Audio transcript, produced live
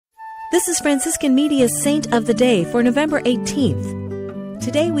This is Franciscan Media's Saint of the Day for November 18th.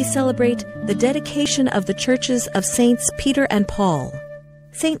 Today we celebrate the dedication of the churches of Saints Peter and Paul.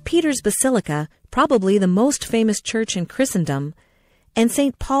 St. Peter's Basilica, probably the most famous church in Christendom, and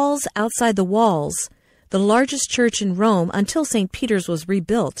St. Paul's outside the walls, the largest church in Rome until St. Peter's was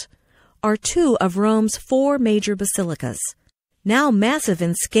rebuilt, are two of Rome's four major basilicas. Now massive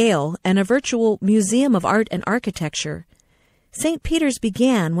in scale and a virtual museum of art and architecture, St. Peter's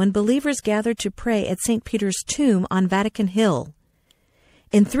began when believers gathered to pray at St. Peter's tomb on Vatican Hill.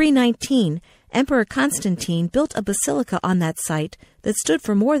 In 319, Emperor Constantine built a basilica on that site that stood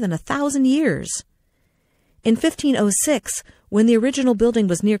for more than 1,000 years. In 1506, when the original building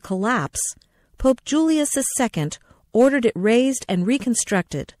was near collapse, Pope Julius II ordered it razed and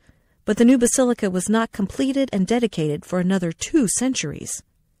reconstructed, but the new basilica was not completed and dedicated for another 2 centuries.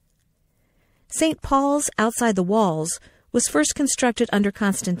 St. Paul's outside the walls was first constructed under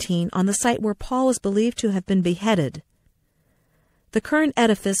Constantine on the site where Paul was believed to have been beheaded. The current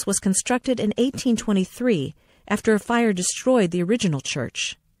edifice was constructed in 1823 after a fire destroyed the original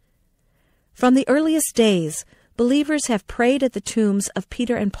church. From the earliest days, believers have prayed at the tombs of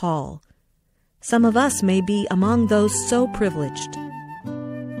Peter and Paul. Some of us may be among those so privileged.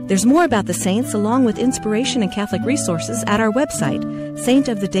 There's more about the saints along with inspiration and Catholic resources at our website,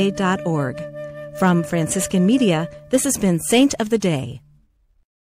 saintoftheday.org. From Franciscan Media, this has been Saint of the Day.